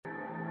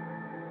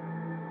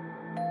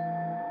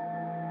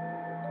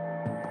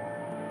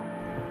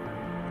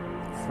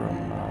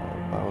from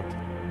about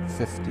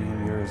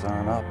 15 years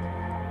on up,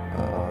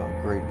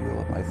 a great deal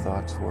of my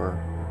thoughts were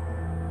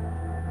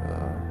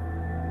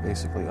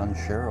basically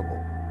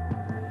unshareable.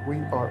 We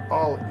are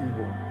all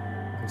evil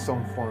in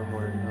some form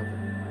or another.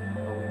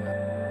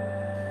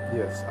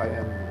 Yes, I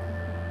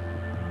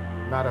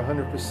am not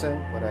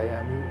 100%, but I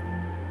am evil.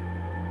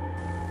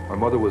 My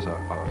mother was a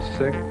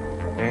sick,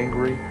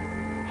 angry,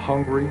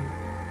 hungry,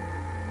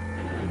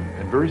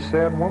 and very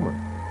sad woman.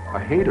 I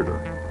hated her,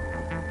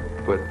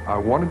 but I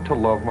wanted to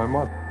love my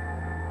mother.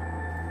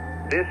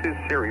 This is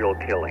Serial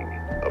Killing,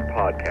 a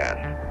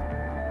podcast.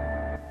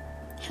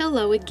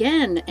 Hello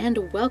again,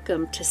 and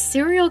welcome to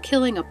Serial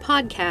Killing, a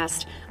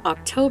podcast,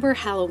 October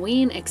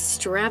Halloween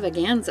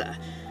Extravaganza.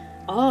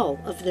 All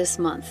of this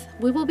month,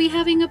 we will be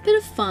having a bit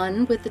of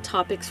fun with the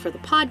topics for the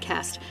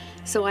podcast,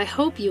 so I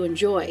hope you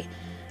enjoy.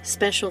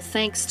 Special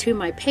thanks to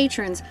my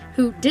patrons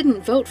who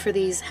didn't vote for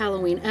these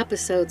Halloween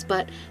episodes,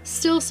 but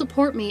still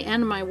support me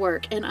and my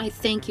work, and I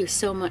thank you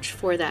so much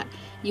for that.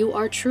 You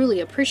are truly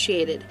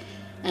appreciated.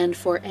 And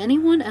for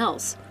anyone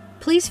else,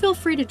 please feel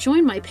free to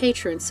join my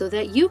patrons so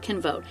that you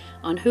can vote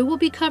on who will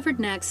be covered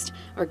next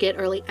or get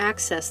early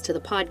access to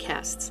the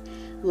podcasts.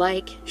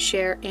 Like,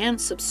 share, and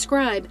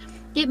subscribe.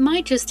 It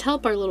might just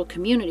help our little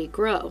community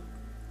grow.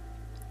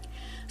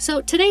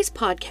 So today's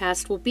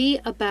podcast will be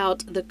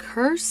about the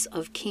Curse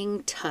of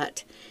King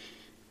Tut.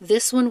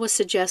 This one was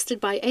suggested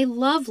by a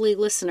lovely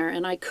listener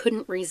and I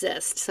couldn't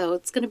resist. So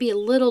it's going to be a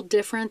little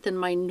different than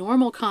my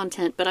normal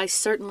content, but I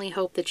certainly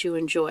hope that you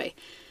enjoy.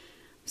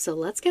 So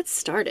let's get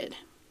started.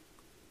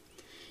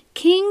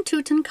 King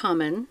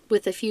Tutankhamun,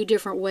 with a few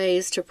different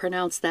ways to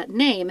pronounce that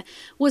name,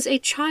 was a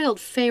child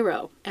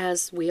pharaoh,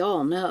 as we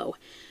all know.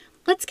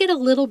 Let's get a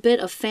little bit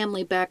of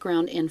family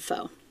background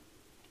info.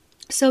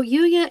 So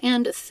Yuya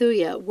and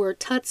Thuya were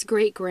Tut's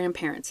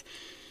great-grandparents.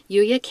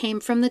 Yuya came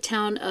from the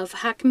town of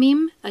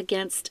Hakmim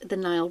against the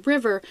Nile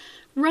River,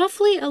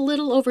 roughly a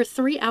little over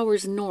 3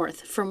 hours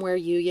north from where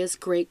Yuya's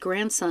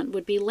great-grandson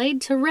would be laid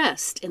to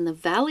rest in the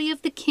Valley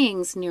of the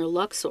Kings near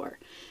Luxor.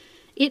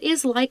 It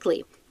is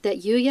likely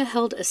that Yuya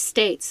held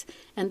estates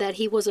and that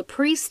he was a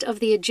priest of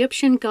the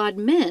Egyptian god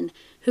Min,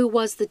 who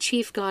was the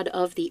chief god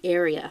of the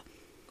area.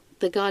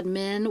 The god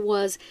Min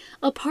was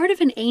a part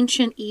of an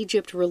ancient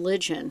Egypt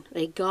religion,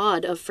 a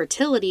god of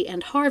fertility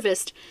and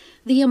harvest,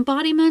 the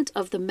embodiment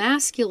of the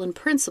masculine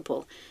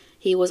principle.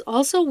 He was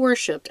also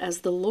worshipped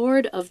as the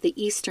lord of the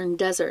eastern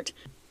desert.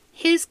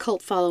 His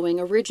cult following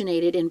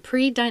originated in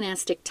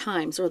pre-dynastic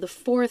times, or the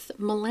 4th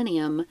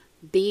millennium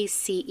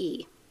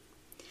BCE.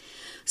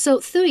 So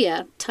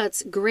Thuya,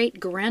 Tut's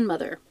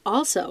great-grandmother,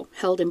 also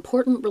held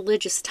important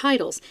religious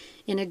titles,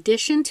 in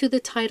addition to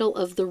the title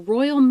of the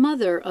royal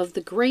mother of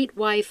the great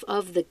wife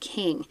of the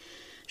king.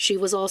 She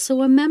was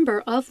also a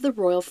member of the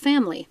royal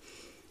family.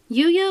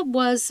 Yuya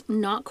was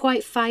not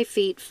quite 5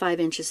 feet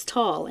 5 inches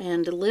tall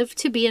and lived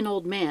to be an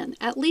old man,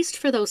 at least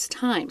for those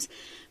times,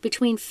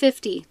 between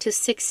 50 to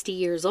 60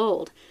 years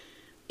old.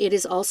 It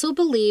is also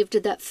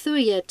believed that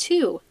Thuya,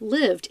 too,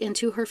 lived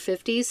into her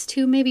 50s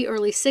to maybe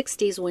early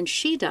 60s when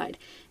she died,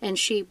 and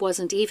she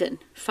wasn't even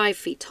 5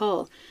 feet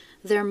tall.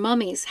 Their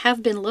mummies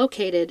have been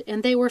located,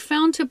 and they were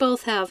found to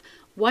both have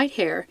white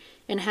hair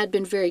and had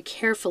been very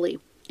carefully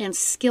and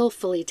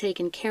skillfully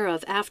taken care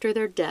of after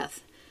their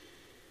death.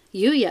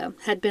 Yuya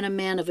had been a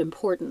man of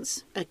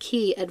importance, a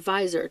key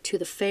advisor to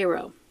the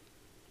pharaoh.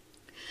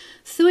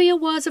 Thuya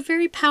was a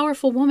very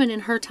powerful woman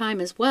in her time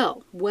as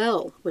well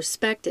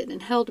respected,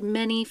 and held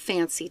many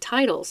fancy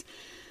titles.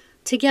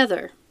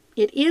 Together,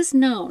 it is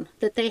known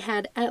that they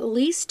had at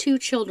least 2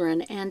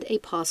 children and a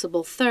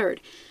possible third,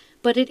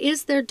 but it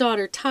is their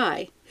daughter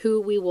Tai who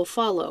we will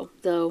follow,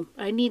 though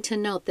I need to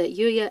note that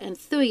Yuya and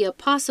Thuya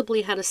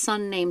possibly had a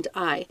son named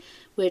Ai,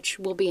 which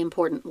will be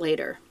important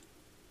later.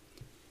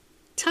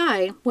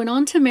 Tai went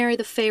on to marry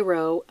the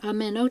pharaoh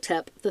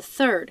Amenhotep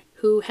III,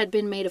 who had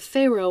been made a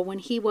pharaoh when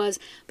he was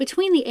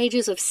between the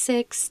ages of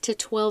 6 to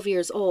 12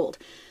 years old.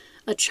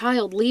 A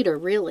child leader,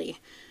 really.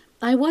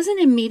 I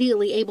wasn't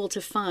immediately able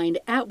to find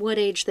at what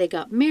age they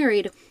got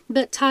married,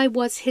 but Tai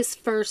was his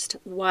first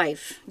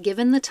wife,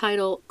 given the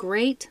title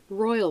Great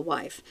Royal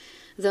Wife,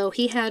 though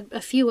he had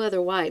a few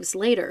other wives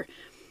later.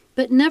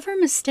 But never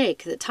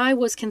mistake that Tai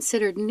was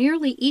considered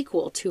nearly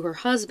equal to her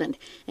husband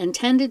and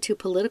tended to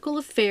political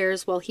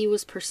affairs while he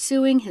was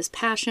pursuing his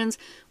passions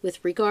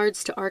with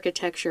regards to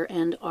architecture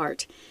and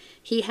art.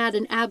 He had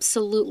an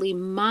absolutely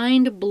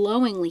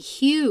mind-blowingly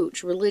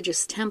huge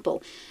religious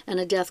temple and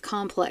a death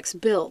complex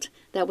built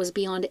that was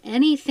beyond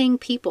anything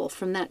people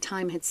from that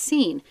time had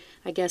seen,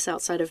 I guess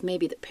outside of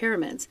maybe the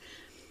pyramids.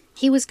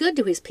 He was good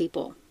to his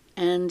people.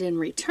 And in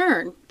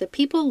return, the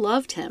people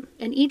loved him,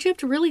 and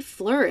Egypt really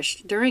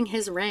flourished during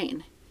his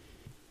reign.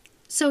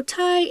 So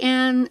Tai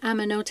and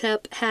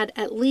Amenhotep had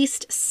at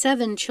least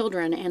 7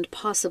 children and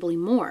possibly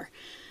more.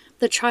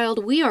 The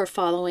child we are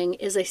following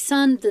is a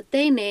son that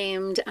they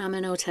named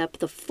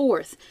Amenhotep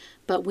IV,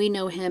 but we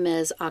know him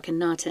as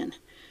Akhenaten.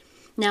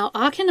 Now,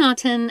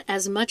 Akhenaten,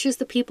 as much as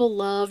the people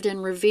loved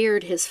and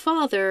revered his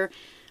father,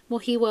 well,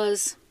 he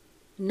was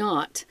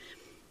not.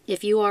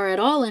 If you are at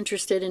all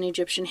interested in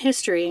Egyptian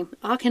history,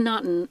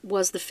 Akhenaten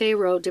was the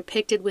pharaoh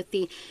depicted with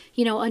the,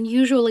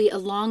 unusually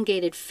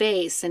elongated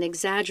face and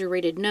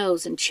exaggerated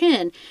nose and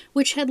chin,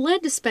 which had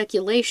led to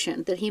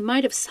speculation that he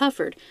might have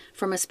suffered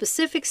from a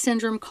specific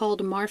syndrome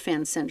called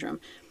Marfan syndrome.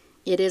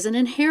 It is an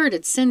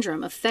inherited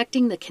syndrome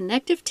affecting the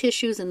connective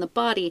tissues in the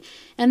body,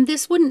 and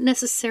this wouldn't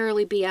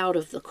necessarily be out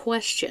of the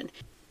question.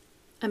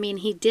 I mean,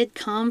 he did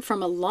come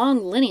from a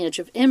long lineage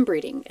of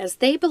inbreeding, as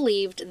they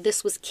believed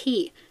this was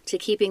key to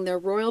keeping their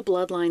royal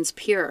bloodlines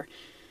pure.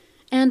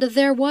 And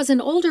there was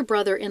an older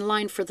brother in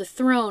line for the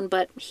throne,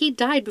 but he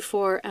died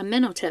before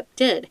Amenhotep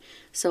did,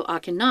 so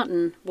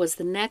Akhenaten was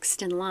the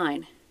next in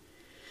line.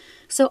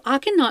 So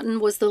Akhenaten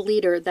was the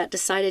leader that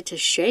decided to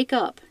shake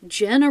up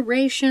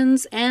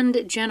generations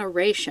and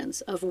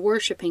generations of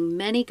worshiping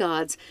many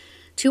gods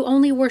to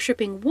only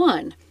worshiping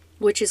one,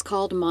 which is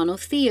called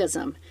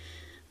monotheism.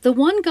 The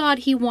one god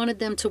he wanted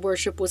them to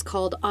worship was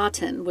called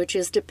Aten, which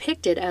is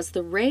depicted as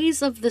the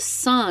rays of the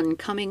sun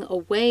coming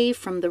away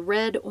from the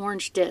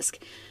red-orange disk,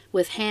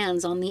 with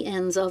hands on the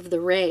ends of the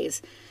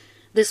rays.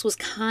 This was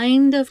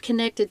kind of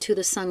connected to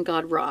the sun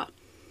god Ra.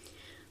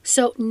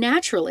 So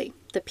naturally,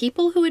 the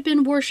people who had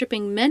been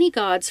worshiping many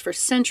gods for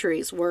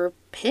centuries were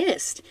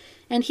pissed,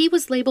 and he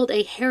was labeled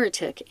a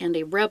heretic and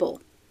a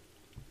rebel.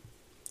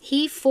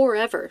 He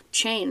forever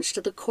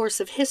changed the course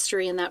of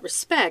history in that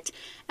respect,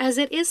 as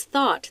it is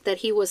thought that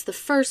he was the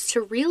first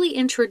to really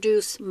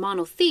introduce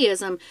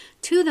monotheism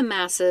to the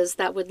masses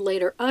that would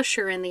later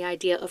usher in the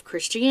idea of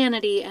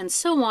Christianity and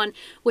so on,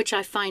 which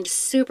I find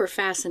super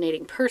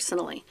fascinating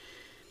personally.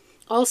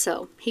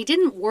 Also, he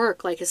didn't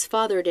work like his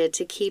father did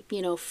to keep,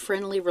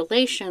 friendly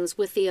relations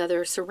with the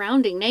other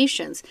surrounding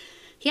nations.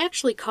 He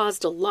actually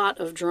caused a lot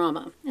of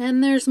drama,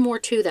 and there's more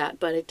to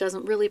that, but it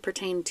doesn't really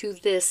pertain to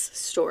this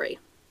story.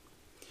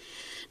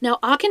 Now,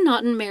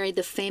 Akhenaten married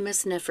the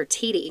famous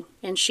Nefertiti,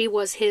 and she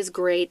was his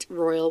great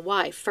royal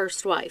wife,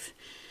 first wife,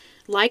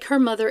 like her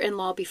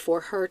mother-in-law before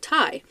her,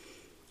 Tai.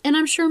 And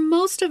I'm sure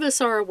most of us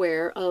are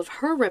aware of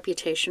her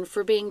reputation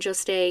for being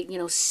just a,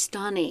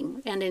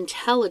 stunning and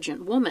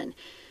intelligent woman.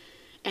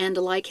 And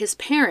like his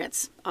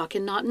parents,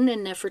 Akhenaten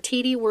and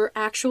Nefertiti were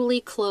actually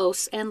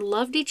close and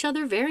loved each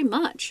other very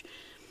much.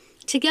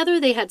 Together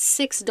they had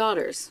 6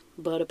 daughters,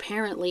 but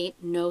apparently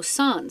no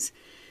sons.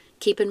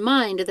 Keep in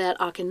mind that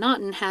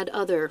Akhenaten had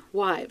other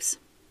wives.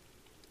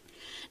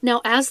 Now,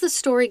 as the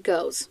story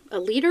goes, a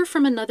leader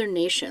from another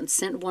nation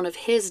sent one of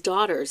his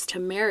daughters to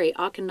marry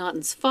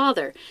Akhenaten's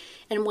father,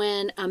 and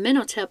when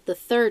Amenhotep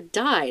III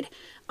died,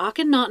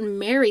 Akhenaten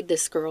married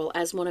this girl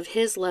as one of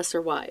his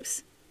lesser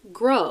wives.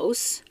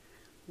 Gross,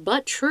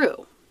 but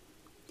true.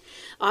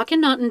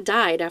 Akhenaten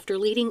died after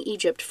leading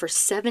Egypt for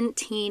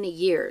 17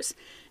 years.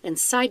 And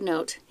side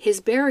note,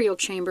 his burial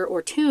chamber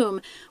or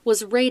tomb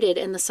was raided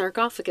and the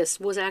sarcophagus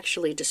was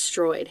actually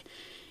destroyed.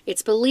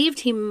 It's believed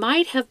he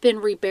might have been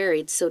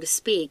reburied, so to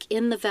speak,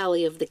 in the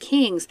Valley of the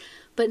Kings,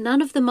 but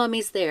none of the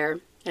mummies there,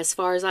 as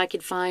far as I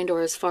could find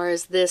or as far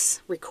as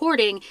this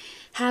recording,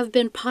 have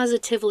been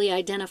positively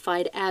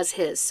identified as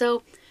his.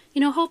 So,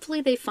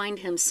 hopefully they find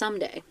him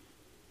someday.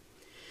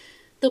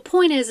 The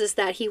point is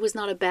that he was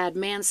not a bad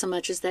man so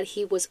much as that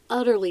he was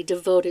utterly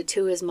devoted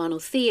to his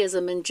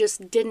monotheism and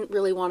just didn't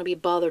really want to be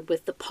bothered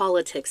with the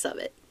politics of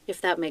it,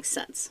 if that makes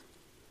sense.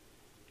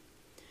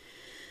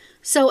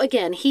 So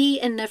again,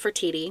 he and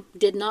Nefertiti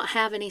did not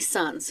have any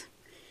sons.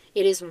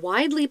 It is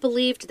widely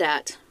believed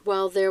that,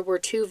 while there were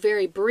 2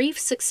 very brief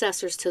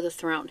successors to the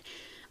throne,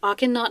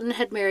 Akhenaten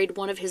had married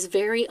one of his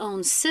very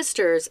own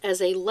sisters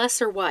as a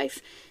lesser wife,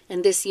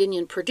 and this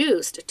union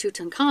produced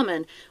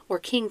Tutankhamun, or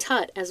King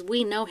Tut as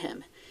we know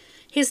him.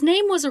 His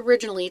name was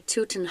originally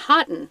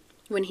Tutanhaten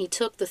when he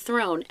took the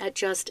throne at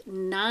just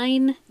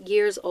 9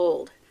 years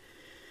old.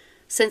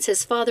 Since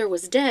his father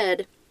was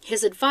dead,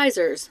 his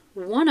advisors,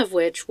 one of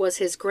which was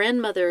his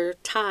grandmother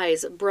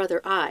Tai's brother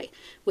Ai,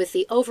 with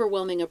the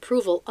overwhelming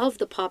approval of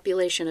the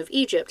population of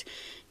Egypt,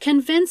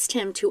 convinced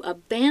him to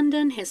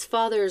abandon his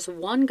father's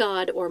one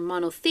god or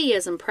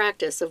monotheism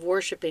practice of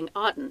worshipping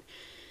Aten.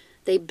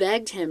 They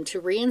begged him to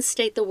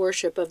reinstate the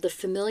worship of the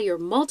familiar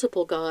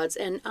multiple gods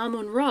and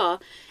Amun-Ra,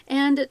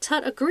 and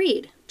Tut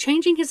agreed,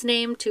 changing his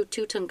name to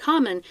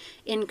Tutankhamun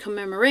in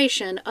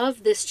commemoration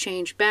of this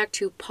change back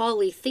to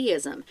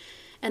polytheism.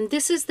 And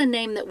this is the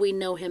name that we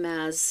know him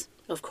as,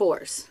 of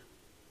course.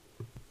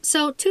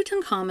 So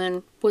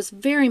Tutankhamun was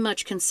very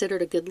much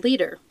considered a good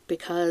leader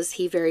because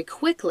he very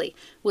quickly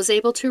was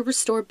able to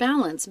restore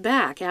balance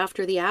back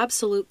after the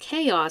absolute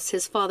chaos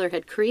his father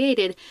had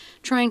created,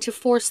 trying to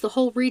force the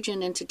whole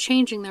region into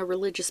changing their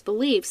religious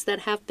beliefs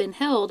that have been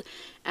held,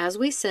 as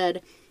we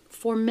said,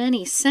 for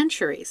many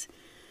centuries.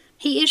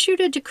 He issued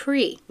a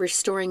decree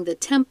restoring the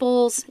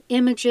temples,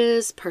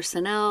 images,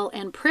 personnel,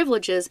 and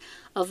privileges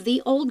of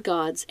the old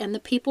gods, and the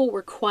people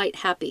were quite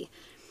happy.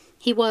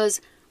 He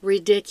was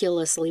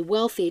ridiculously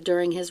wealthy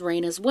during his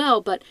reign as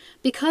well, but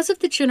because of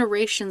the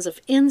generations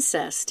of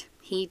incest,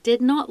 he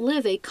did not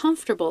live a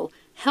comfortable,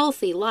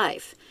 healthy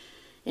life.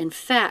 In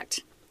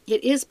fact,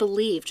 it is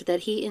believed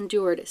that he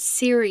endured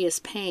serious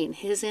pain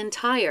his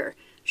entire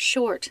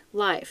short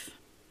life.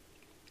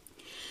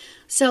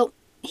 So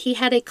he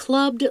had a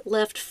clubbed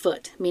left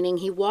foot, meaning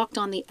he walked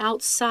on the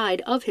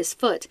outside of his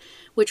foot,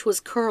 which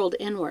was curled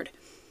inward.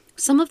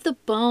 Some of the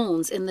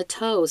bones in the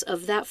toes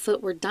of that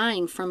foot were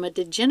dying from a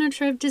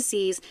degenerative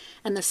disease,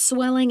 and the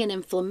swelling and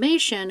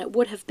inflammation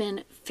would have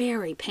been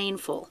very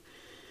painful.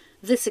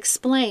 This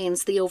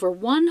explains the over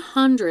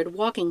 100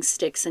 walking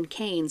sticks and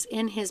canes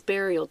in his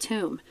burial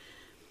tomb.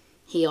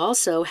 He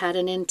also had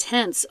an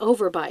intense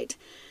overbite.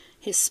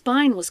 His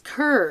spine was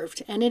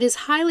curved, and it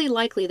is highly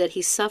likely that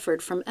he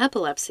suffered from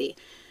epilepsy,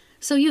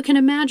 so you can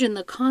imagine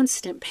the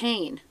constant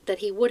pain that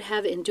he would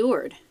have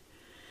endured.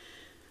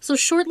 So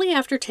shortly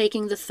after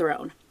taking the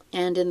throne,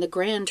 and in the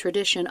grand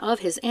tradition of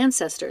his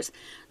ancestors,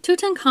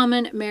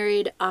 Tutankhamun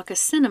married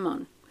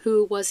Ankhesenamun,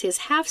 who was his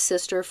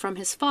half-sister from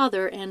his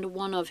father and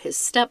one of his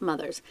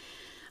stepmothers.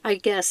 I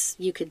guess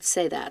you could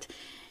say that.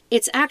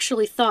 It's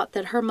actually thought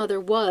that her mother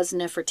was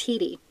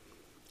Nefertiti.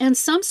 And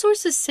some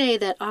sources say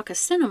that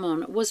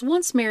Ankhesenamun was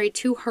once married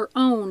to her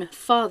own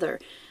father,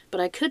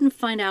 but I couldn't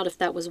find out if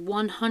that was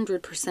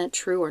 100%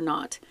 true or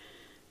not.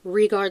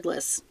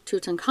 Regardless,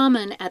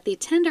 Tutankhamun, at the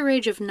tender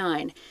age of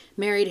 9,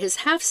 married his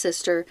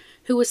half-sister,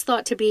 who was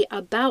thought to be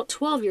about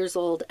 12 years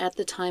old at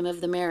the time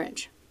of the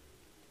marriage.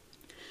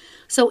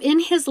 So in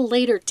his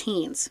later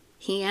teens,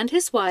 he and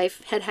his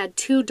wife had had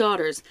 2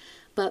 daughters,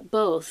 but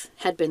both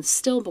had been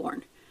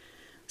stillborn.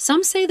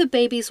 Some say the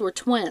babies were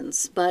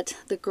twins, but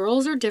the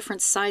girls are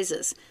different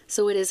sizes,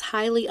 so it is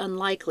highly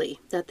unlikely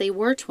that they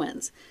were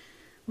twins.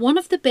 One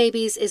of the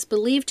babies is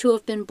believed to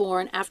have been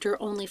born after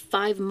only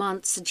 5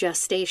 months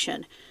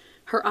gestation.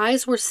 Her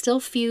eyes were still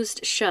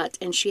fused shut,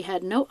 and she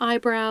had no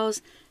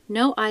eyebrows,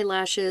 no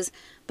eyelashes,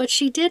 but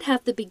she did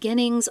have the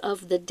beginnings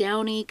of the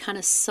downy, kind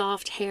of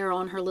soft hair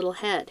on her little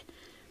head.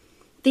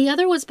 The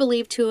other was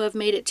believed to have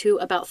made it to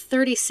about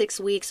 36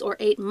 weeks or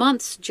 8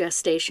 months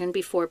gestation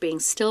before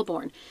being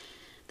stillborn.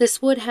 This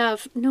would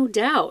have, no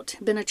doubt,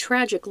 been a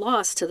tragic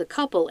loss to the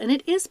couple, and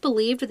it is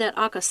believed that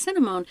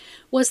Ankhesenamun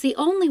was the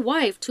only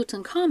wife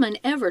Tutankhamun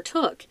ever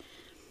took.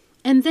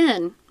 And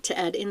then, to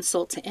add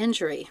insult to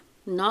injury,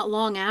 not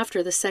long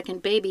after the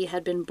second baby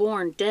had been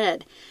born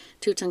dead,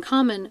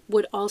 Tutankhamun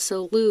would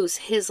also lose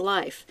his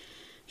life.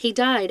 He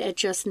died at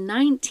just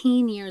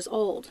 19 years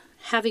old,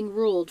 having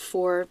ruled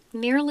for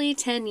nearly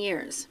 10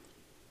 years.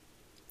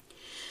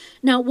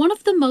 Now, one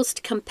of the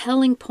most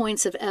compelling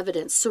points of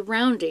evidence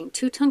surrounding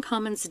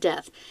Tutankhamun's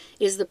death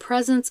is the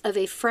presence of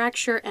a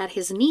fracture at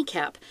his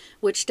kneecap,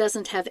 which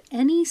doesn't have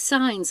any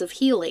signs of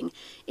healing,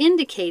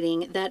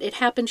 indicating that it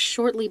happened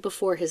shortly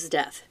before his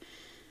death.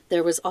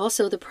 There was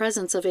also the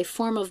presence of a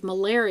form of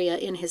malaria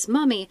in his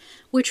mummy,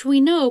 which we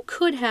know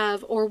could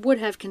have or would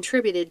have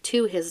contributed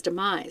to his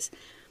demise.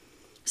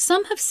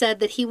 Some have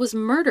said that he was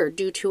murdered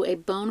due to a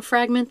bone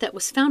fragment that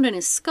was found in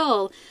his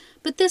skull,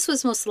 but this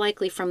was most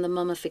likely from the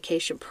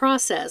mummification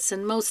process,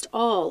 and most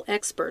all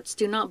experts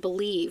do not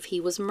believe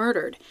he was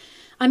murdered.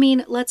 I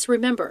mean, let's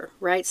remember,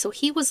 right? So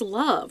he was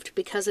loved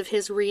because of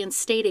his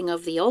reinstating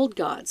of the old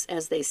gods,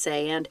 as they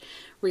say, and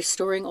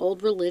restoring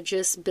old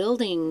religious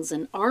buildings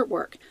and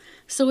artwork.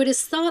 So it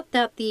is thought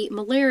that the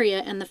malaria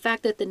and the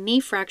fact that the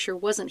knee fracture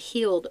wasn't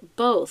healed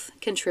both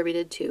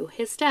contributed to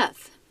his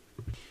death.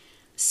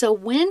 So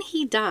when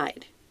he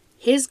died,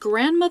 his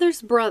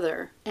grandmother's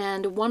brother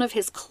and one of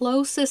his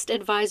closest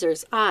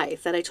advisors,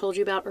 that I told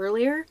you about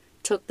earlier,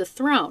 took the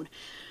throne.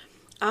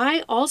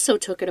 Also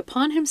took it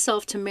upon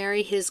himself to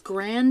marry his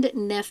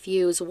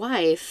grandnephew's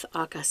wife,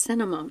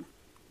 Ankhesenamun.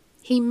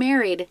 He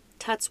married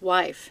Tut's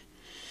wife.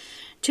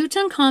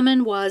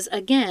 Tutankhamun was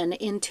again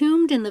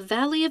entombed in the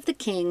Valley of the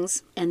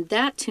Kings, and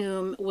that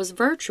tomb was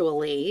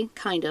virtually,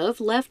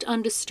 left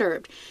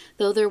undisturbed,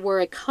 though there were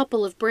a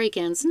couple of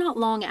break-ins not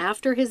long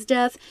after his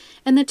death,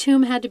 and the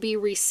tomb had to be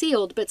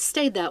resealed, but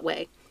stayed that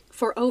way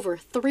for over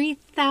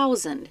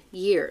 3,000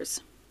 years.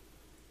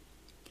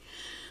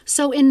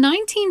 So in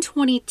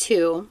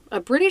 1922, a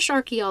British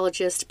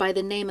archaeologist by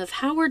the name of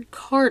Howard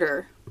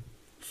Carter,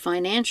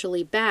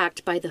 financially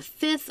backed by the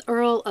 5th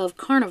Earl of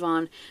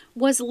Carnarvon,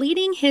 was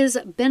leading his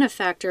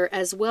benefactor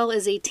as well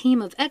as a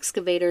team of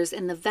excavators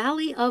in the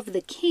Valley of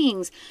the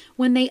Kings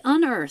when they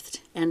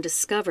unearthed and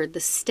discovered the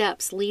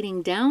steps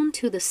leading down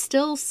to the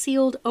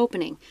still-sealed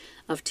opening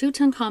of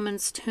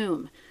Tutankhamun's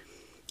tomb.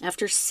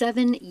 After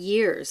 7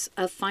 years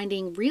of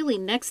finding really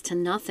next to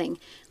nothing,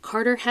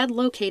 Carter had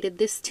located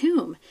this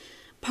tomb.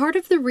 Part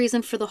of the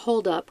reason for the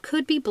holdup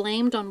could be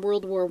blamed on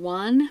World War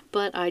I,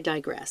 but I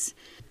digress.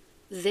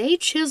 They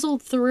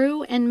chiseled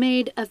through and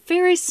made a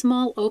very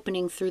small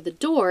opening through the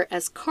door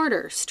as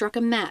Carter struck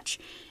a match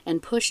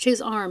and pushed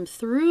his arm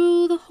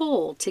through the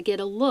hole to get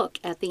a look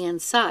at the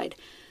inside.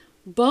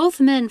 Both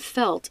men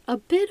felt a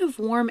bit of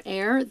warm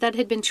air that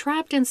had been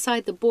trapped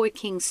inside the boy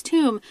king's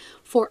tomb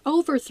for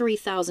over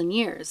 3,000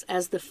 years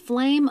as the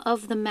flame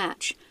of the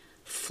match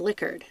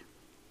flickered.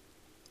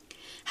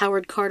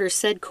 Howard Carter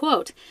said,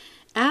 quote,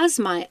 "As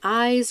my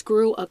eyes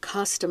grew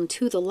accustomed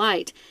to the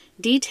light,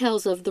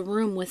 details of the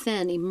room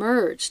within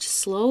emerged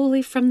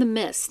slowly from the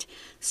mist.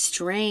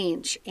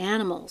 Strange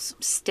animals,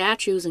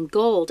 statues, and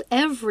gold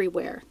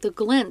everywhere, the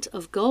glint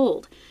of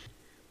gold.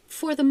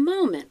 For the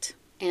moment,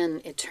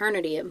 An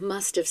eternity it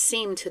must have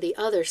seemed to the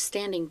others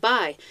standing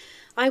by.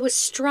 I was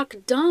struck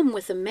dumb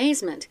with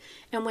amazement,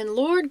 and when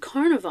Lord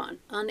Carnarvon,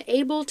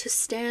 unable to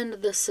stand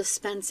the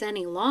suspense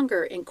any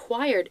longer,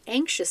 inquired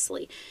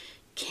anxiously,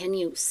 "Can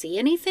you see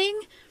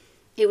anything?"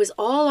 it was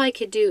all I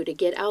could do to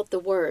get out the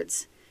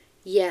words,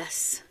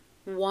 "Yes,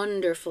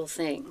 wonderful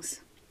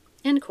things."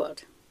 End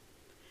quote.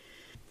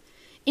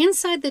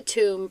 Inside the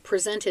tomb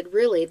presented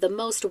really the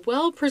most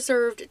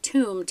well-preserved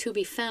tomb to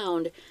be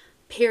found,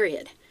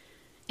 period.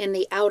 In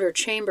the outer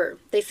chamber,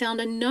 they found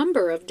a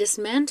number of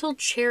dismantled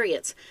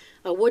chariots,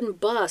 a wooden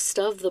bust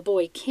of the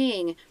boy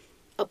king,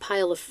 a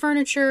pile of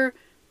furniture,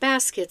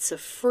 baskets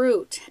of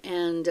fruit,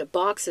 and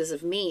boxes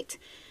of meat,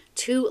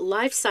 2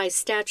 life-size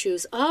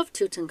statues of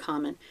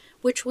Tutankhamun,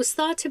 which was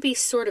thought to be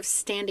sort of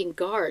standing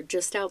guard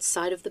just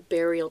outside of the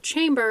burial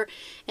chamber,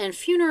 and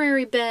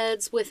funerary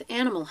beds with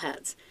animal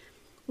heads.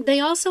 They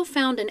also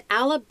found an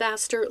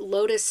alabaster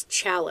lotus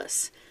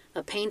chalice,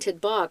 a painted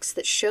box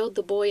that showed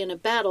the boy in a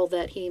battle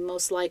that he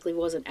most likely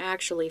wasn't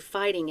actually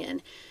fighting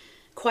in.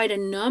 Quite a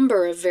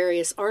number of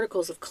various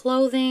articles of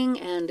clothing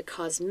and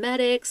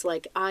cosmetics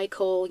like eye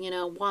kohl,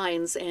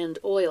 wines and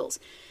oils.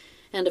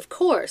 And of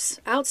course,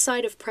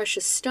 outside of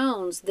precious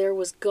stones, there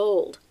was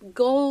gold.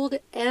 Gold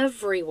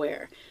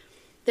everywhere.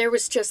 There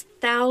was just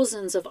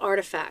thousands of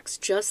artifacts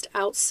just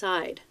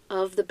outside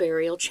of the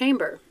burial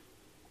chamber.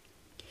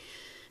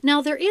 Now,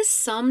 there is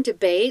some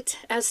debate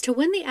as to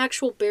when the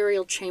actual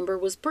burial chamber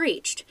was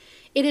breached.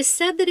 It is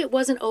said that it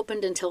wasn't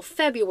opened until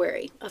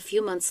February, a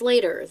few months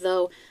later,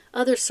 though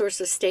other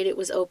sources state it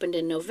was opened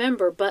in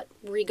November, but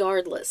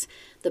regardless,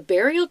 the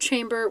burial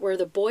chamber where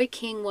the boy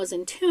king was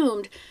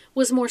entombed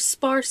was more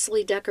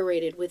sparsely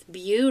decorated with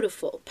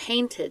beautiful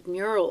painted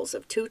murals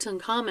of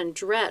Tutankhamun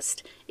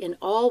dressed in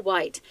all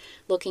white,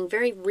 looking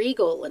very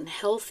regal and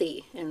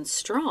healthy and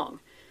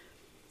strong.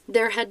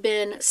 There had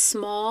been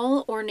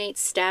small ornate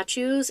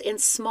statues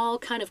and small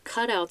kind of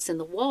cutouts in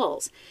the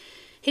walls.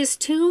 His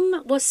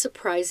tomb was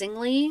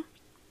surprisingly,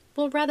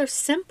 rather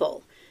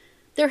simple.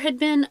 There had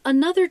been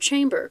another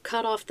chamber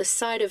cut off the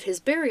side of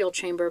his burial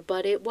chamber,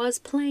 but it was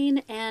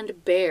plain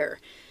and bare.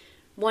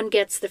 One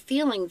gets the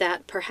feeling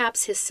that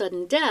perhaps his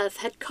sudden death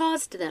had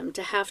caused them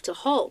to have to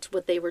halt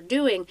what they were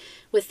doing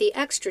with the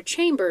extra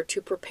chamber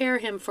to prepare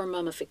him for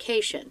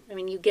mummification. I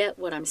mean, you get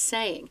what I'm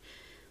saying.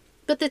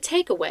 But the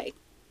takeaway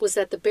was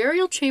that the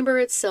burial chamber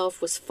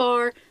itself was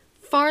far,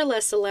 far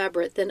less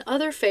elaborate than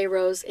other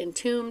pharaohs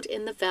entombed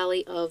in the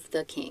Valley of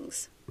the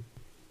Kings.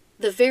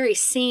 The very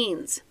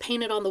scenes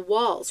painted on the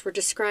walls were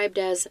described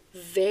as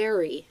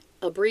very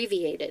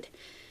abbreviated.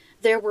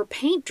 There were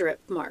paint drip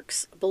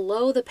marks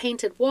below the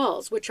painted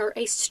walls, which are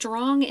a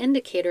strong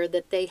indicator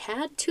that they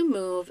had to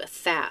move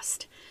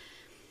fast.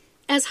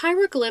 As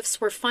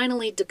hieroglyphs were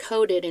finally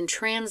decoded and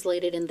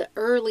translated in the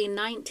early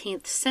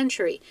 19th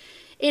century,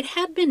 it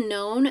had been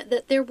known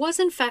that there was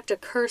in fact a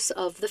curse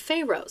of the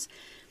pharaohs,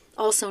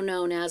 also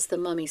known as the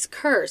mummy's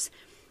curse.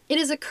 It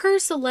is a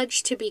curse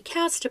alleged to be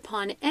cast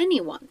upon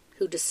anyone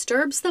who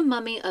disturbs the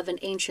mummy of an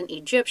ancient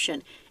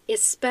Egyptian,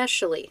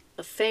 especially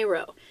a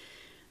pharaoh.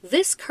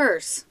 This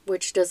curse,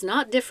 which does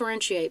not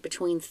differentiate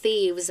between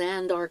thieves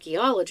and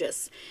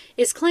archaeologists,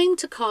 is claimed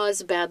to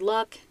cause bad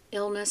luck,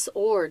 illness,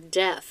 or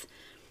death.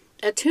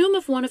 A tomb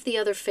of one of the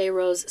other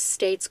pharaohs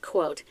states,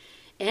 quote,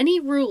 "Any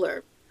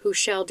ruler who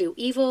shall do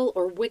evil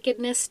or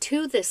wickedness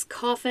to this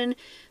coffin,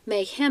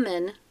 may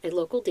Hemen, a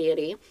local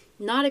deity,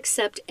 not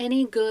accept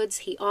any goods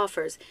he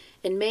offers,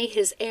 and may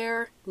his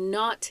heir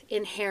not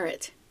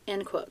inherit."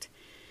 End quote.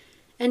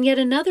 And yet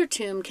another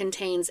tomb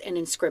contains an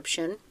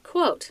inscription,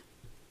 quote,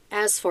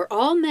 "As for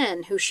all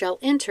men who shall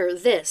enter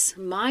this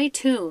my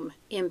tomb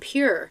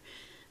impure,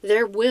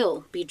 there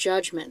will be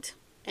judgment.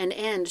 An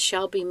end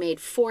shall be made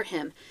for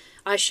him.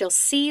 I shall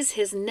seize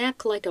his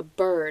neck like a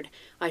bird.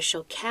 I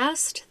shall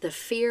cast the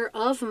fear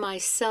of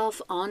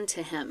myself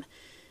onto him."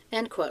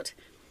 End quote.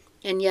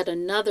 And yet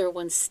another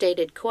one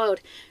stated,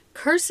 quote,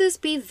 "Curses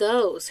be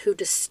those who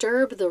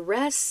disturb the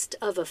rest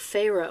of a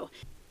pharaoh.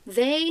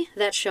 They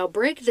that shall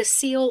break the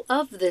seal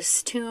of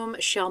this tomb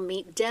shall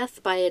meet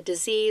death by a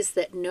disease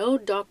that no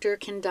doctor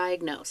can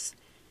diagnose."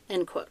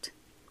 End quote.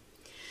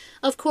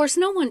 Of course,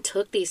 no one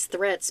took these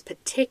threats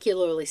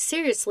particularly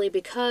seriously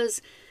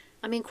because,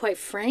 quite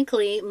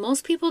frankly,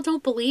 most people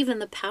don't believe in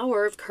the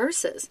power of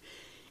curses.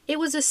 It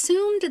was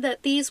assumed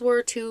that these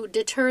were to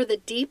deter the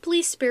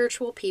deeply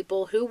spiritual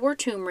people who were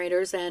tomb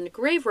raiders and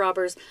grave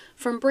robbers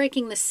from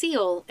breaking the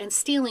seal and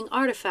stealing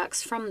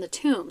artifacts from the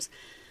tombs.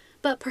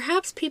 But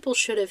perhaps people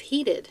should have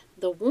heeded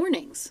the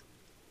warnings.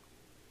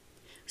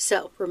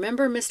 So,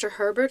 remember Mr.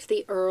 Herbert,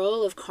 the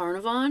Earl of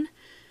Carnarvon?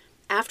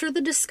 After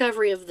the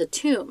discovery of the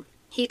tomb,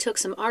 he took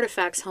some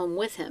artifacts home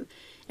with him,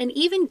 and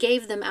even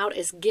gave them out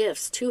as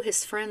gifts to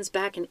his friends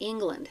back in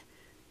England.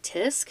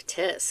 Tisk,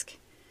 tisk.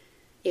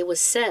 It was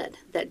said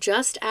that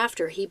just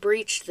after he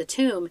breached the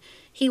tomb,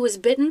 he was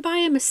bitten by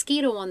a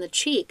mosquito on the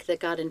cheek that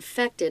got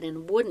infected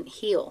and wouldn't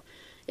heal.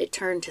 It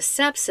turned to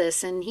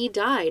sepsis, and he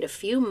died a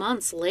few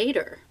months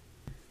later.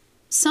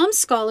 Some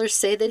scholars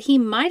say that he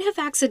might have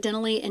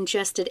accidentally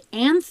ingested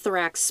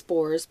anthrax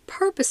spores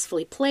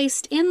purposefully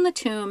placed in the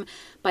tomb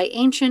by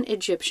ancient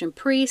Egyptian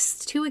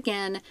priests to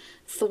again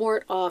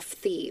thwart off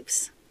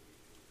thieves.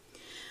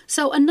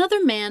 So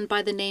another man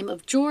by the name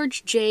of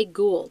George J.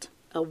 Gould,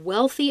 a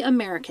wealthy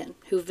American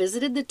who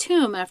visited the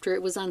tomb after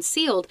it was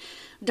unsealed,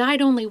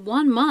 died only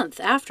 1 month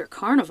after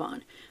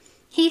Carnarvon.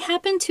 He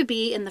happened to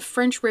be in the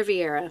French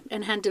Riviera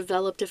and had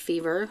developed a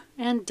fever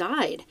and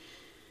died.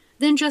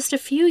 Then just a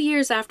few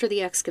years after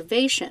the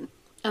excavation,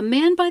 a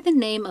man by the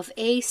name of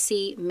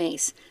A.C.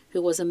 Mace,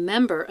 who was a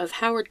member of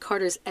Howard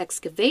Carter's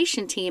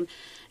excavation team,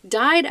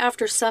 died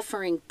after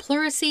suffering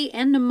pleurisy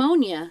and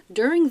pneumonia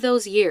during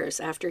those years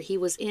after he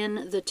was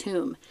in the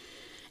tomb.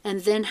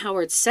 And then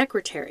Howard's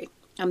secretary,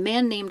 a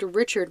man named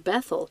Richard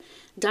Bethel,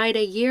 died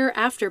a year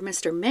after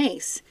Mr.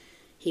 Mace.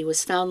 He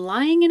was found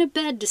lying in a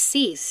bed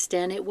deceased,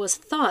 and it was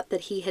thought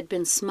that he had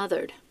been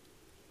smothered.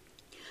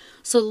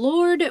 So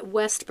Lord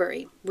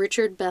Westbury,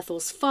 Richard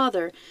Bethel's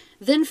father,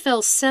 then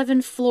fell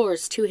 7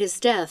 floors to his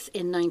death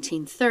in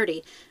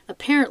 1930,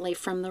 apparently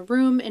from the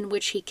room in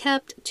which he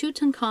kept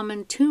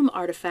Tutankhamun tomb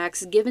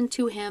artifacts given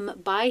to him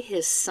by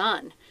his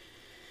son.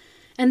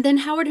 And then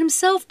Howard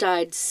himself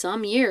died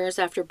some years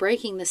after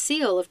breaking the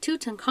seal of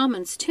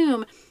Tutankhamun's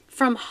tomb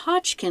from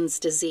Hodgkin's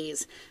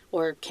disease,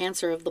 or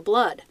cancer of the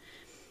blood.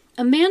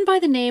 A man by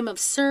the name of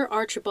Sir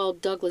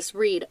Archibald Douglas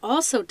Reed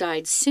also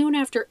died soon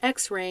after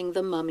x-raying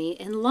the mummy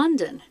in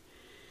London.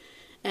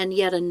 And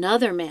yet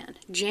another man,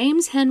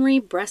 James Henry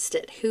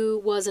Breasted, who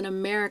was an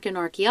American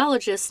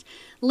archaeologist,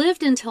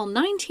 lived until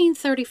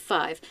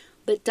 1935,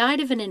 but died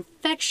of an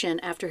infection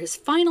after his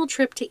final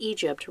trip to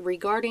Egypt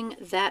regarding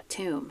that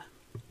tomb.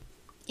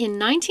 In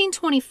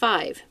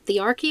 1925, the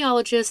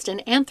archaeologist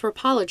and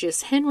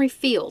anthropologist Henry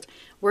Field,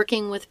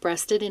 working with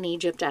Breasted in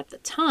Egypt at the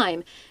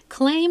time,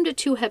 claimed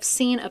to have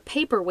seen a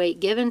paperweight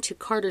given to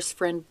Carter's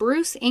friend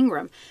Bruce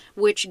Ingram,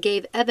 which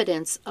gave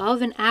evidence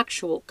of an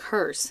actual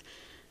curse.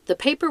 The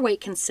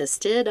paperweight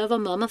consisted of a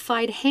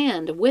mummified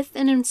hand with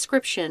an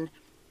inscription,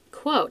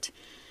 quote,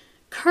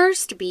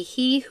 "Cursed be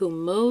he who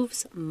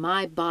moves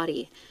my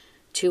body.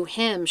 To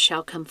him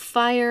shall come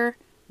fire,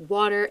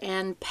 water,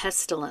 and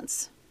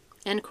pestilence."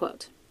 End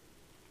quote.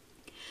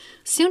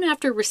 Soon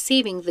after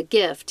receiving the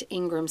gift,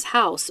 Ingram's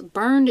house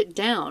burned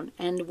down,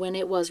 and when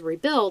it was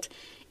rebuilt,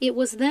 it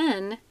was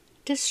then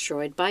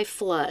destroyed by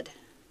flood.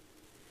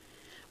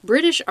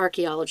 British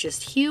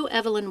archaeologist Hugh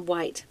Evelyn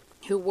White,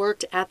 who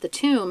worked at the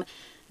tomb,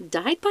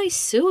 died by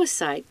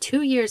suicide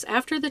 2 years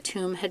after the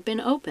tomb had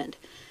been opened.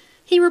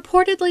 He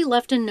reportedly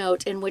left a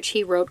note in which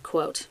he wrote,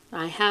 quote,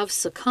 "I have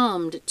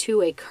succumbed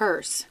to a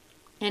curse,"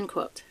 end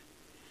quote.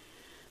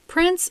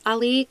 Prince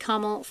Ali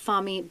Kamal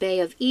Fahmy Bey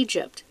of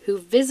Egypt, who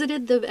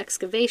visited the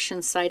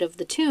excavation site of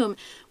the tomb,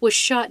 was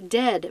shot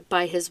dead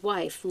by his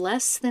wife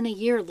less than a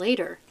year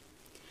later.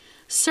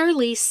 Sir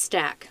Lee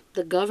Stack,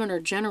 the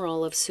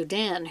Governor-General of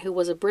Sudan, who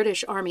was a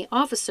British Army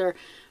officer,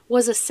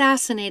 was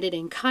assassinated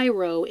in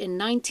Cairo in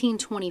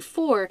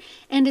 1924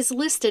 and is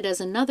listed as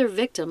another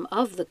victim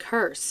of the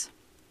curse.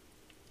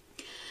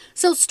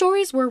 So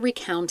stories were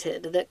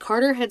recounted that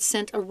Carter had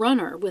sent a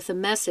runner with a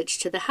message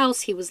to the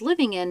house he was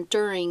living in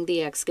during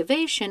the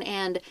excavation,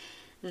 and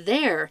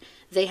there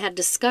they had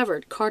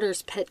discovered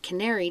Carter's pet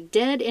canary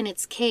dead in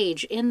its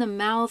cage in the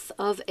mouth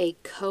of a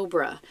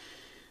cobra.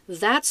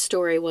 That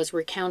story was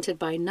recounted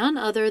by none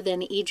other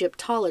than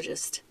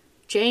Egyptologist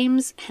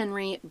James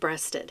Henry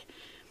Breasted.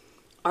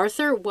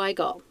 Arthur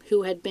Weigall,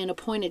 who had been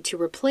appointed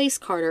to replace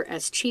Carter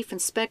as Chief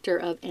Inspector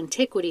of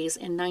Antiquities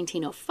in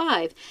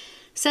 1905,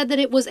 said that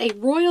it was a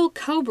royal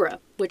cobra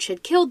which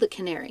had killed the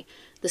canary,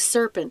 the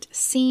serpent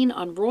seen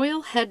on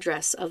royal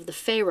headdress of the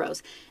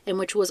pharaohs, and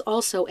which was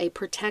also a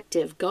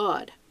protective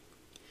god.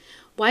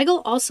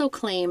 Weigall also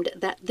claimed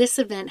that this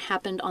event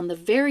happened on the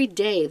very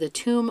day the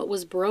tomb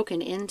was broken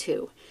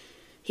into.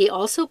 He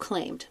also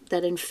claimed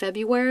that in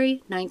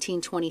February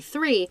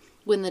 1923,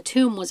 when the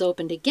tomb was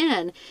opened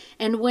again,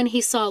 and when he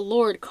saw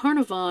Lord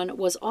Carnarvon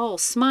was all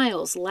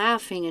smiles,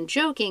 laughing, and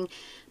joking,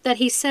 that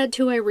he said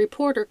to a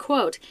reporter,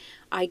 quote,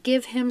 "I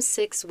give him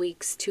 6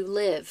 weeks to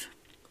live,"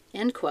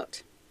 end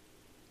quote.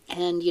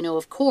 And,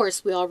 of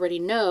course, we already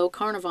know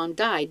Carnarvon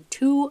died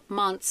 2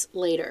 months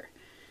later.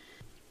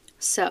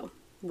 So,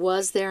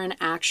 was there an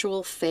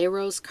actual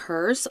Pharaoh's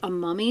curse, a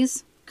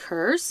mummy's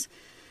curse?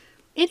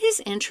 It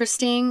is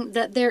interesting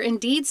that there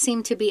indeed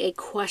seemed to be a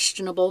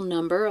questionable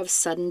number of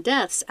sudden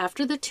deaths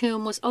after the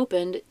tomb was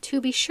opened, to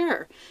be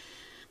sure.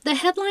 The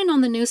headline on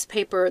the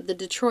newspaper, the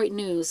Detroit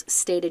News,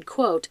 stated,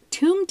 quote,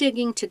 "Tomb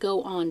digging to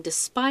go on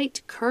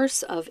despite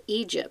curse of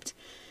Egypt."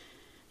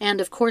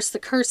 And, of course, the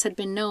curse had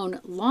been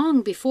known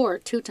long before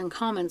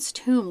Tutankhamun's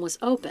tomb was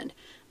opened.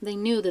 They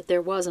knew that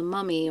there was a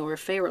mummy or a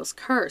pharaoh's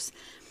curse.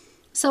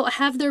 So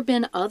have there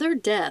been other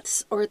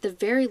deaths, or at the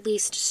very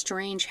least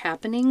strange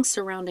happenings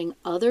surrounding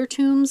other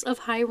tombs of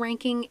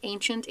high-ranking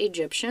ancient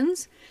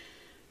Egyptians?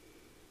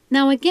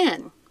 Now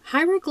again,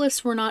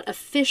 hieroglyphs were not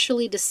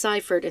officially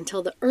deciphered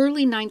until the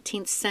early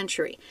 19th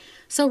century,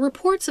 So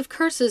reports of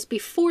curses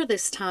before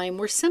this time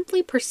were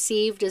simply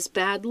perceived as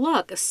bad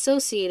luck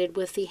associated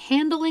with the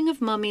handling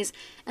of mummies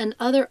and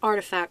other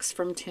artifacts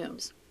from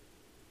tombs.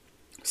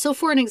 So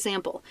for an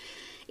example,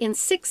 in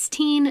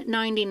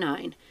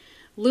 1699,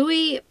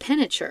 Louis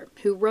Pennecher,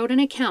 who wrote an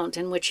account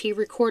in which he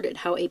recorded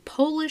how a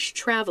Polish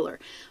traveler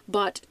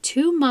bought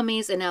 2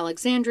 mummies in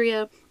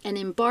Alexandria and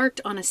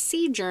embarked on a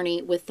sea journey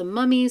with the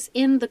mummies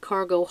in the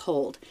cargo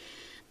hold.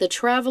 The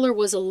traveler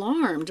was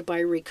alarmed by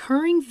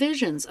recurring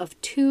visions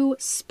of 2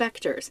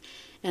 specters,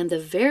 and the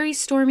very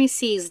stormy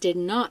seas did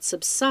not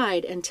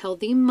subside until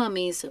the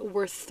mummies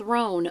were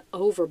thrown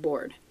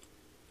overboard.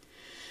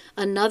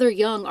 Another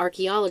young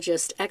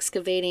archaeologist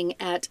excavating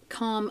at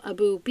Qam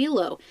Abu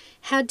Bilo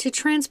had to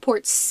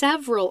transport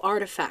several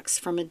artifacts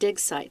from a dig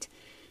site.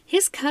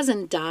 His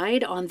cousin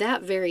died on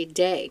that very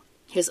day.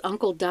 His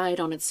uncle died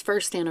on its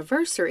 1st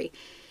anniversary,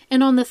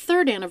 and on the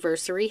 3rd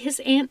anniversary, his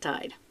aunt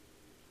died.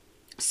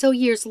 So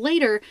years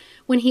later,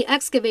 when he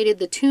excavated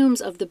the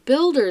tombs of the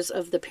builders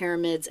of the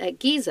pyramids at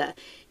Giza,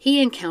 he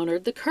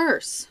encountered the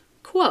curse.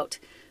 Quote,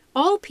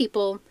 "All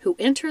people who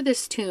enter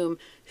this tomb,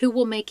 who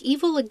will make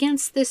evil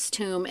against this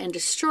tomb and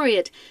destroy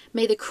it,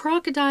 may the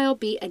crocodile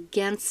be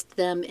against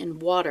them in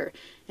water,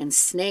 and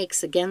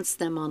snakes against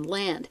them on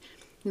land.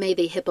 May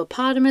the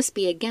hippopotamus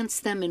be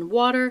against them in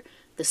water,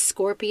 the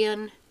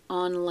scorpion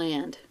on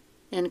land."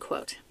 End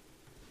quote.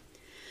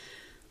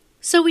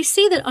 So we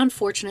see that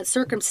unfortunate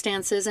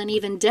circumstances and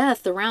even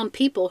death around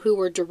people who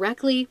were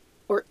directly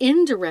or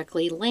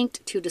indirectly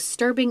linked to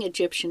disturbing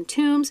Egyptian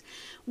tombs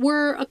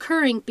were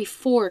occurring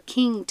before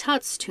King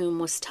Tut's tomb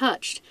was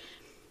touched.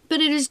 But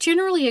it is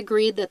generally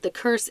agreed that the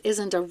curse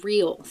isn't a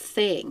real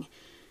thing.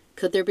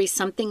 Could there be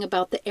something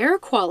about the air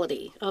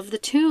quality of the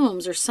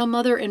tombs or some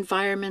other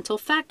environmental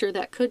factor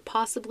that could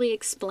possibly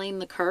explain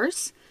the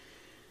curse?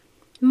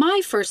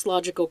 My first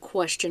logical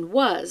question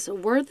was,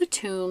 were the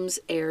tombs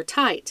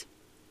airtight?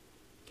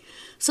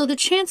 So the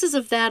chances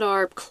of that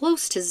are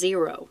close to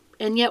 0.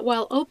 And yet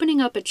while opening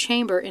up a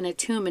chamber in a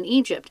tomb in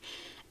Egypt,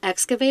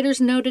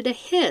 excavators noted a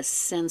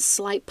hiss and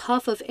slight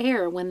puff of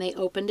air when they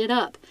opened it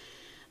up.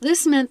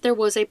 This meant there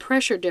was a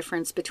pressure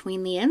difference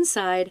between the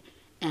inside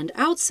and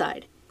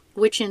outside,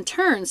 which in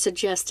turn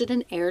suggested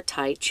an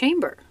airtight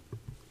chamber.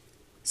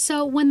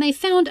 So when they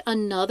found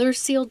another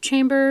sealed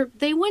chamber,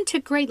 they went to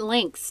great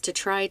lengths to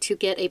try to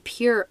get a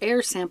pure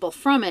air sample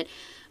from it,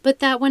 but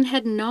that one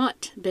had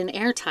not been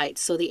airtight,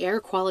 so the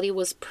air quality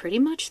was pretty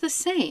much the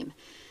same.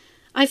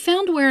 I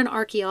found where an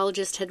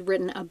archaeologist had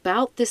written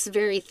about this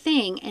very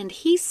thing, and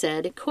he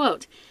said,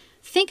 quote,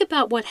 "Think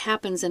about what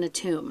happens in a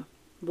tomb.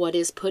 What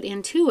is put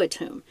into a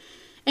tomb,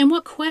 and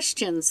what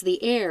questions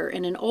the air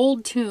in an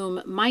old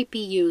tomb might be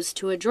used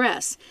to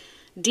address.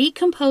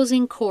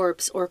 Decomposing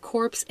corpse or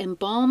corpse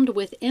embalmed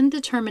with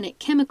indeterminate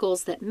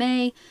chemicals that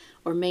may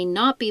or may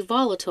not be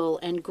volatile,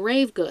 and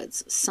grave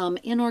goods, some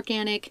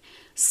inorganic,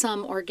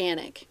 some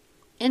organic."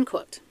 End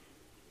quote.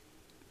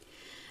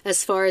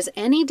 As far as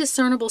any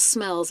discernible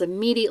smells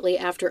immediately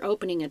after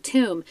opening a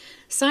tomb,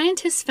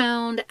 scientists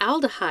found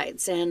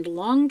aldehydes and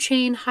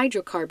long-chain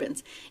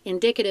hydrocarbons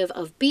indicative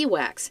of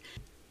beeswax,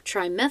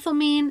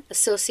 trimethylamine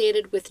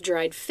associated with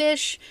dried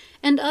fish,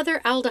 and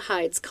other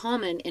aldehydes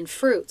common in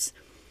fruits.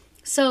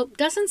 So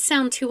doesn't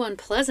sound too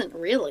unpleasant,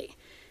 really.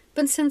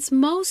 But since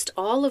most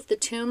all of the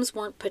tombs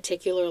weren't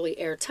particularly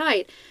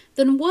airtight,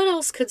 then what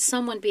else could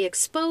someone be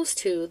exposed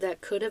to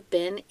that could have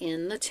been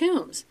in the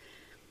tombs?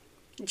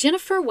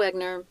 Jennifer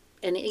Wegner,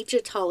 an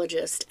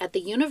Egyptologist at the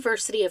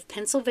University of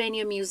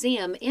Pennsylvania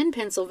Museum in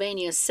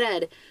Pennsylvania,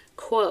 said,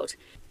 quote,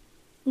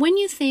 "When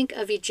you think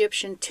of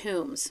Egyptian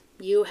tombs,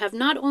 you have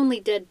not only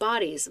dead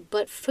bodies,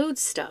 but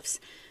foodstuffs,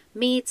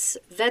 meats,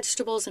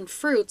 vegetables, and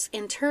fruits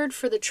interred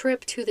for the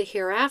trip to the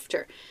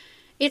hereafter.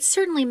 It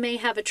certainly may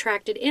have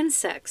attracted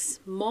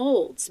insects,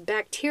 molds,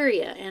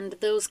 bacteria, and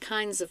those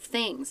kinds of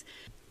things.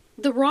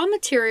 The raw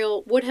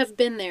material would have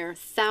been there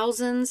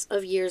thousands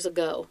of years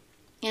ago."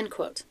 End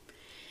quote.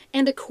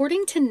 And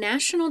according to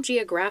National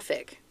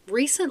Geographic,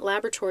 recent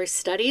laboratory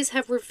studies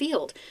have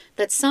revealed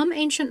that some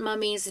ancient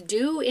mummies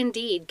do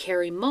indeed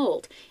carry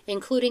mold,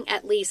 including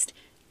at least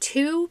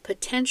 2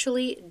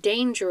 potentially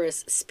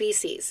dangerous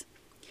species: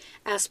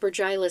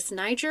 Aspergillus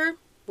niger,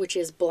 which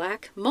is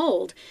black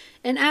mold,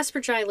 and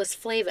Aspergillus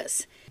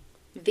flavus.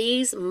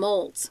 These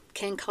molds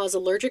can cause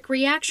allergic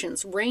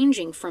reactions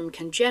ranging from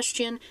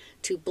congestion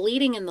to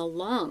bleeding in the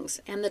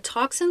lungs, and the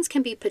toxins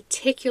can be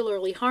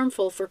particularly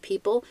harmful for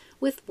people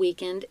with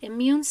weakened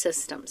immune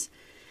systems.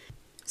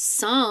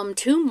 Some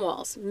tomb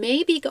walls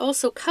may be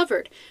also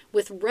covered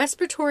with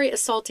respiratory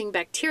assaulting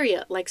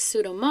bacteria like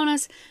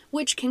Pseudomonas,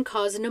 which can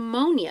cause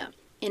pneumonia,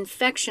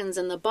 infections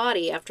in the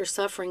body after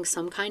suffering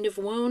some kind of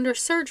wound or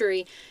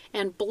surgery,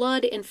 and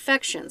blood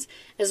infections,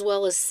 as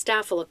well as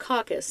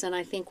staphylococcus, and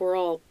I think we're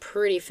all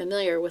pretty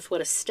familiar with what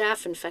a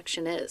staph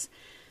infection is.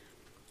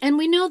 And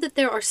we know that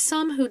there are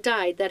some who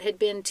died that had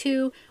been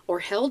to or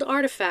held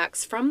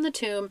artifacts from the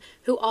tomb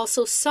who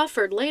also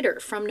suffered later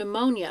from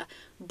pneumonia,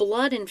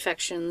 blood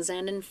infections,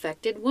 and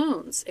infected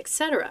wounds,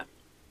 etc.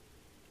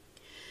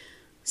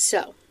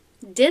 So,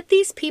 Did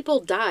these people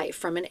die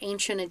from an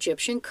ancient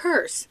Egyptian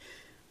curse?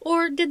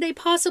 Or did they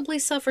possibly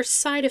suffer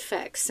side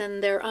effects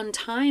and their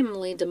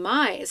untimely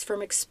demise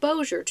from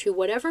exposure to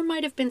whatever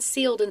might have been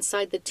sealed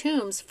inside the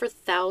tombs for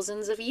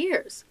thousands of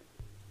years?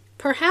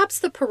 Perhaps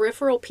the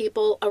peripheral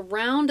people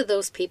around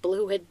those people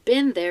who had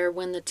been there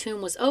when the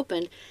tomb was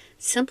opened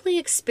simply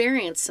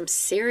experienced some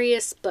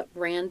serious but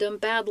random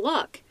bad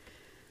luck.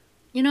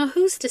 You know,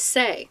 who's to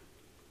say?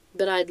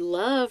 But I'd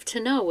love to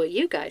know what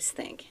you guys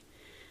think.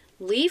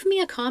 Leave me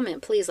a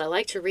comment, please. I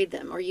like to read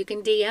them. Or you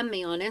can DM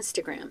me on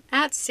Instagram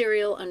at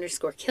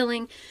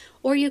serial_killing.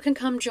 Or you can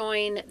come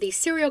join the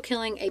Serial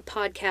Killing, a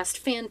podcast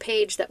fan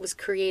page that was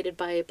created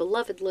by a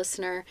beloved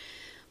listener.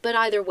 But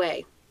either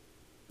way,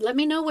 let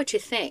me know what you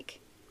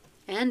think.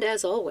 And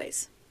as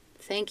always,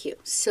 thank you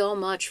so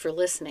much for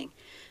listening.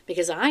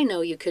 Because I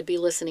know you could be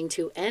listening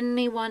to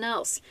anyone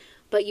else,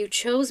 but you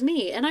chose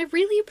me, and I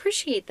really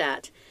appreciate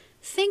that.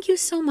 Thank you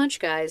so much,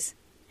 guys.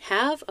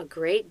 Have a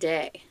great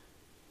day.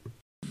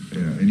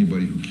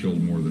 Anybody who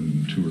killed more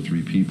than 2 or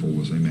 3 people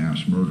was a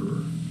mass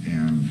murderer,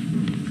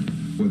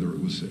 and whether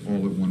it was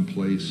all at one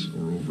place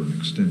or over an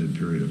extended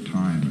period of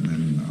time. And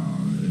then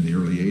in the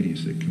early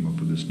 80s, they came up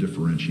with this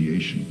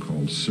differentiation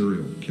called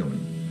serial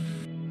killing.